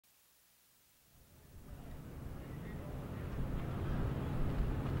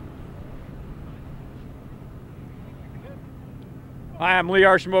Hi, I'm Lee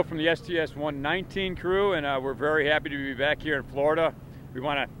Archambault from the STS 119 crew, and we're very happy to be back here in Florida. We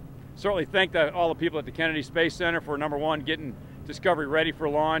want to certainly thank all the people at the Kennedy Space Center for, number one, getting Discovery ready for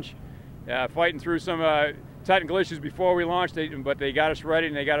launch, fighting through some technical issues before we launched, but they got us ready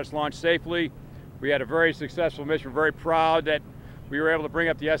and they got us launched safely. We had a very successful mission. We're very proud that we were able to bring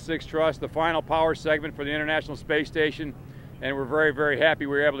up the S6 truss, the final power segment for the International Space Station, and we're very, very happy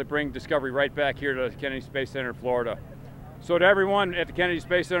we were able to bring Discovery right back here to the Kennedy Space Center in Florida. So to everyone at the Kennedy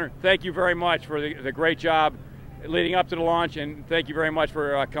Space Center, thank you very much for the great job leading up to the launch, and thank you very much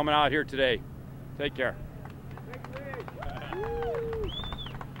for coming out here today. Take care.